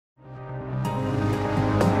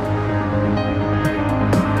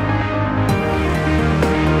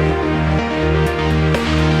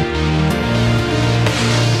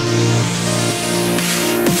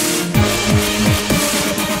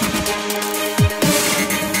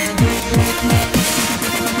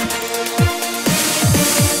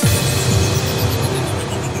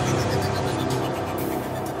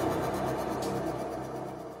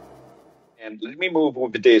move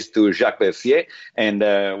over this to Jacques Bersier. And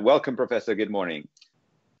welcome, Professor. Good morning.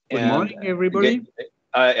 Good morning, everybody.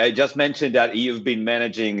 I just mentioned that you've been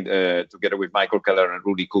managing, together with Michael Keller and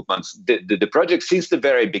Rudy Koopmans, the project since the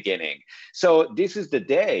very beginning. So this is the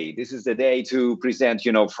day. This is the day to present,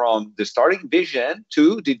 from the starting vision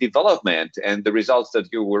to the development and the results that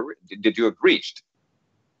you have reached.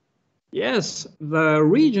 Yes, the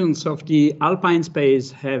regions of the alpine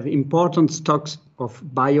space have important stocks of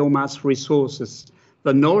biomass resources,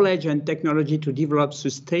 the knowledge and technology to develop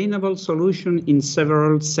sustainable solutions in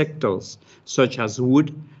several sectors, such as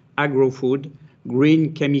wood, agro-food,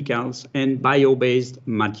 green chemicals, and bio-based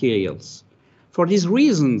materials. For these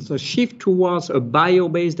reasons, the shift towards a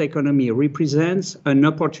bio-based economy represents an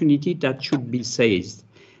opportunity that should be seized.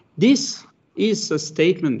 This is a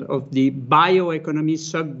statement of the bioeconomy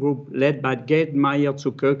subgroup led by Gerd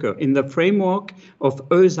Meyer-Zukerker in the framework of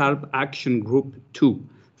HES-Alp Action Group 2.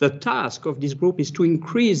 The task of this group is to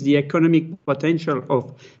increase the economic potential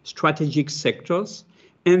of strategic sectors,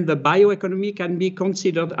 and the bioeconomy can be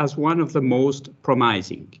considered as one of the most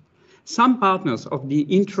promising. Some partners of the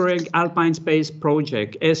Interreg Alpine Space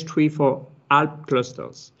Project S3 for Alp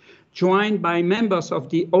clusters, joined by members of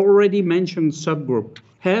the already mentioned subgroup,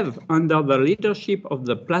 have, under the leadership of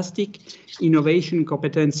the Plastic Innovation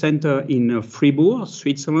Competence Center in Fribourg,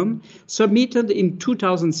 Switzerland, submitted in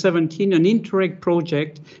 2017 an Interreg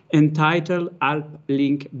project entitled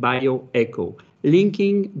AlpLinkBioEco,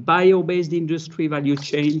 linking bio-based industry value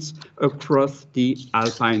chains across the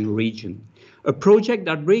Alpine region. A project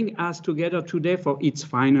that brings us together today for its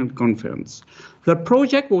final conference. The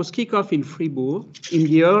project was kicked off in Fribourg in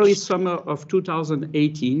the early summer of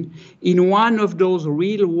 2018 in one of those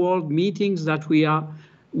real-world meetings that we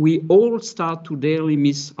all start to dearly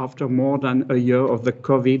miss after more than a year of the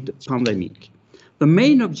COVID pandemic. The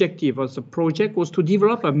main objective of the project was to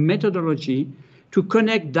develop a methodology to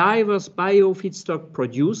connect diverse bio-feedstock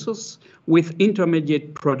producers with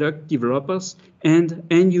intermediate product developers and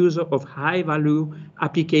end user of high-value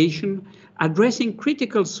application, addressing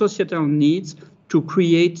critical societal needs to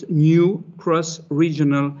create new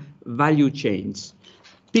cross-regional value chains.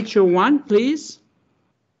 Picture 1, please.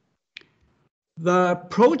 The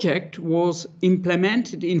project was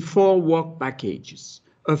implemented in 4 work packages.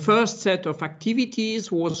 A first set of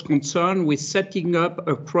activities was concerned with setting up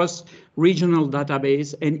a cross-regional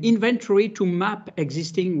database and inventory to map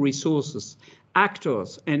existing resources,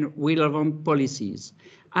 actors, and relevant policies.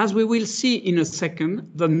 As we will see in a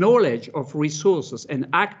second, the knowledge of resources and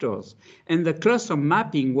actors and the cluster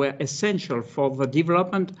mapping were essential for the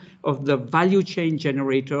development of the value chain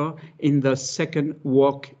generator in the second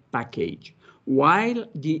work package. While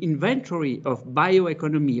the inventory of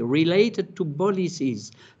bioeconomy related to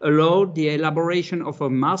policies allowed the elaboration of a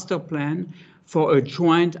master plan for a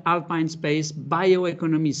joint alpine space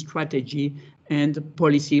bioeconomy strategy and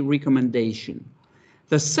policy recommendation.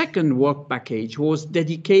 The second work package was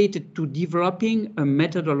dedicated to developing a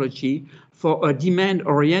methodology for a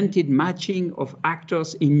demand-oriented matching of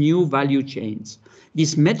actors in new value chains.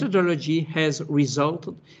 This methodology has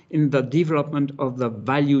resulted in the development of the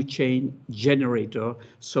value chain generator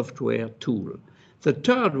software tool. The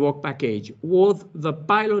third work package was the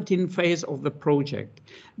piloting phase of the project.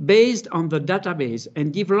 Based on the database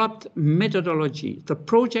and developed methodology, the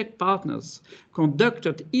project partners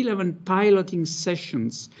conducted 11 piloting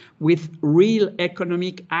sessions with real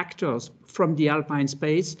economic actors from the alpine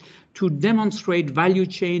space to demonstrate value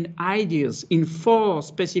chain ideas in 4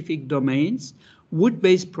 specific domains: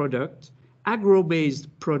 wood-based products, agro-based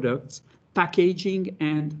products, packaging,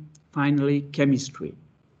 and finally chemistry.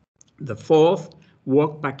 The fourth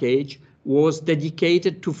work package was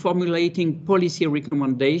dedicated to formulating policy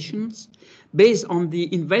recommendations based on the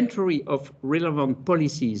inventory of relevant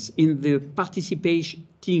policies in the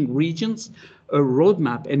participating regions. A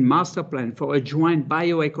roadmap and master plan for a joint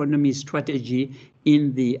bioeconomy strategy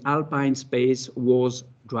in the alpine space was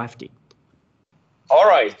drafted. All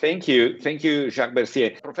right, thank you. Thank you, Jacques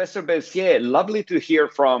Bersier. Professor Bersier, lovely to hear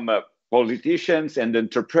from politicians and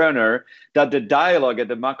entrepreneurs that the dialogue at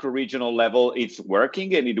the macro-regional level is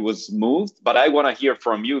working and it was moved. But I want to hear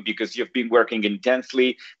from you because you've been working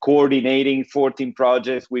intensely, coordinating 14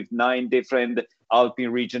 projects with 9 different Alpine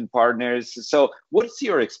region partners. So what's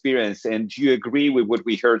your experience, and do you agree with what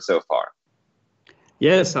we heard so far?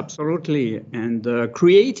 Yes, absolutely. And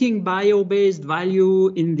creating bio-based value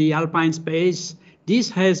in the alpine space, this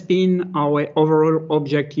has been our overall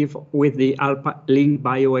objective with the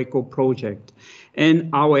AlpLinkBioEco project. And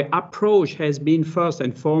our approach has been first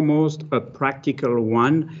and foremost a practical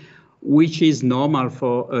one, which is normal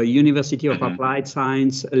for a University of Applied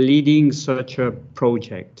Science leading such a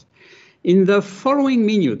project. In the following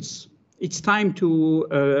minutes, it's time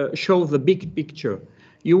to show the big picture.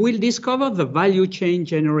 You will discover the value chain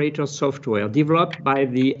generator software developed by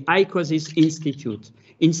the HEIA-FR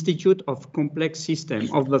Institute of Complex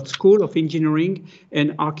Systems of the School of Engineering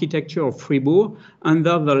and Architecture of Fribourg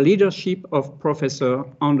under the leadership of Professor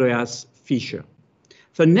Andreas Fischer.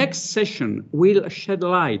 The next session will shed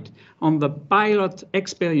light on the pilot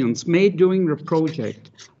experience made during the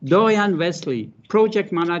project. Dorian Wesley,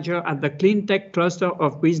 project manager at the Cleantech Cluster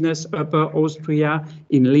of Business Upper Austria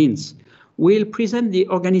in Linz, will present the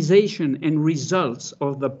organization and results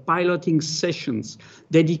of the piloting sessions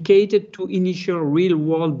dedicated to initial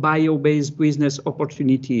real-world bio-based business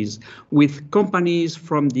opportunities with companies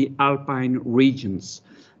from the Alpine regions.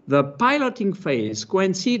 The piloting phase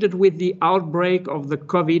coincided with the outbreak of the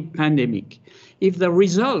COVID pandemic. If the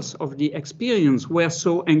results of the experience were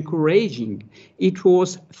so encouraging, it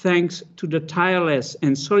was thanks to the tireless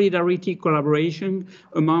and solidarity collaboration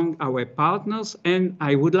among our partners, and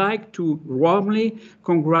I would like to warmly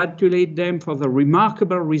congratulate them for the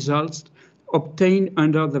remarkable results obtained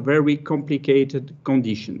under the very complicated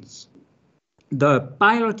conditions. The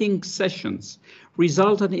piloting sessions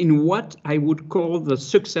resulted in what I would call the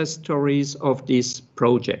success stories of this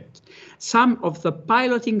project. Some of the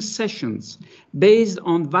piloting sessions based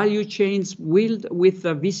on value chains built with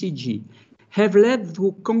the VCG have led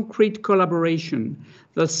to concrete collaboration,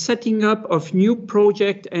 the setting up of new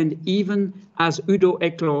projects, and even as Udo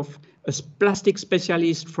Eckloff, a plastic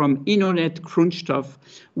specialist from Inonet Grundstoff,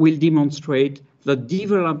 will demonstrate the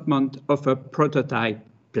development of a prototype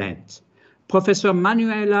plant. Professor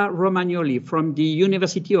Manuela Romagnoli from the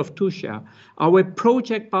University of Tuscia, our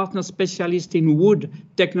project partner specialist in wood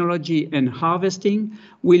technology and harvesting,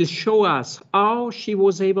 will show us how she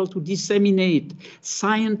was able to disseminate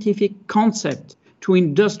scientific concepts to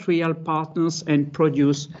industrial partners and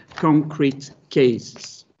produce concrete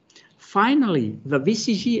cases. Finally, the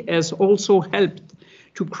VCG has also helped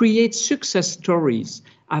to create success stories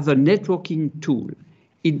as a networking tool.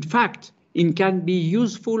 In fact, it can be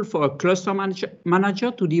useful for a cluster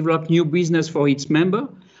manager to develop new business for its member,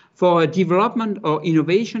 for a development or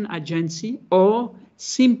innovation agency, or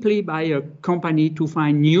simply by a company to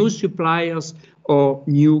find new suppliers or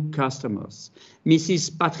new customers.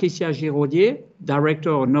 Mrs. Patricia Giraudier,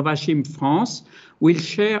 Director of Novachim France, will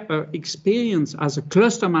share her experience as a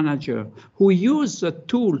cluster manager who used the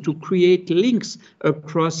tool to create links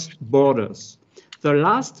across borders. The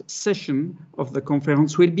last session of the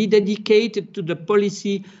conference will be dedicated to the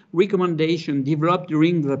policy recommendation developed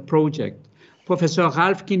during the project. Professor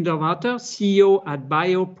Ralf Kinderwater, CEO at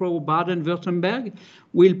BioPro Baden-Württemberg,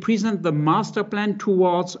 will present the master plan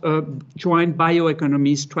towards a joint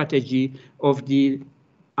bioeconomy strategy of the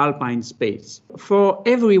Alpine space. For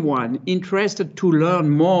everyone interested to learn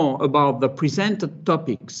more about the presented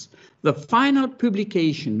topics, the final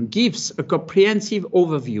publication gives a comprehensive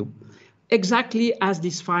overview. Exactly as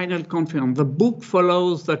this final conference, the book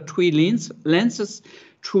follows the three lenses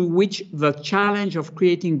through which the challenge of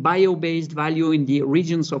creating bio-based value in the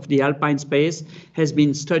regions of the Alpine space has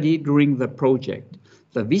been studied during the project.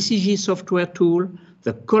 The VCG software tool,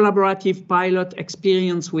 the collaborative pilot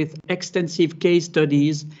experience with extensive case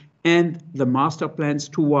studies, and the master plans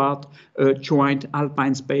toward a joint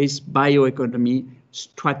Alpine space bioeconomy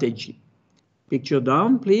strategy. Picture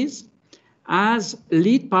down, please. As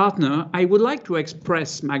lead partner, I would like to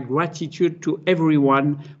express my gratitude to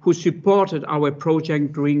everyone who supported our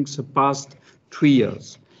project during the past 3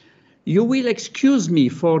 years. You will excuse me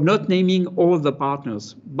for not naming all the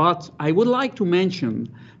partners, but I would like to mention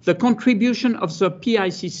the contribution of the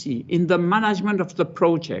PICC in the management of the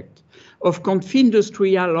project, of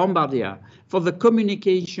Confindustria Lombardia for the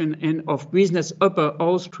communication, and of Business Upper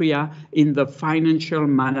Austria in the financial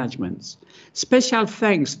management. Special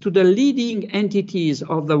thanks to the leading entities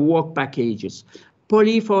of the work packages,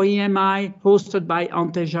 Poly for EMI, hosted by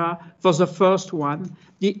Anteja for the first one,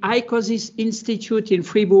 the HEIA-FR Institute in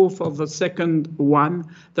Fribourg for the second one,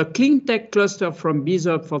 the Cleantech Cluster from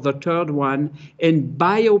BISUP for the third one, and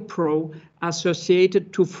BioPro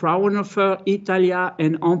associated to Fraunhofer, Italia,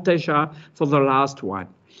 and Anteja for the last one.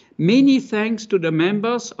 Many thanks to the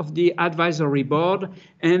members of the advisory board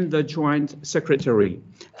and the joint secretary.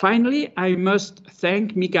 Finally, I must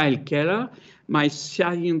thank Michael Keller, my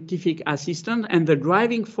scientific assistant and the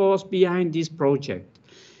driving force behind this project.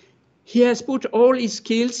 He has put all his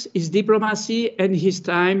skills, his diplomacy, and his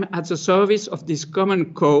time at the service of this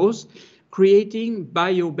common cause, creating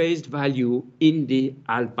bio-based value in the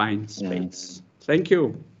Alpine space. Thank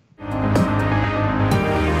you.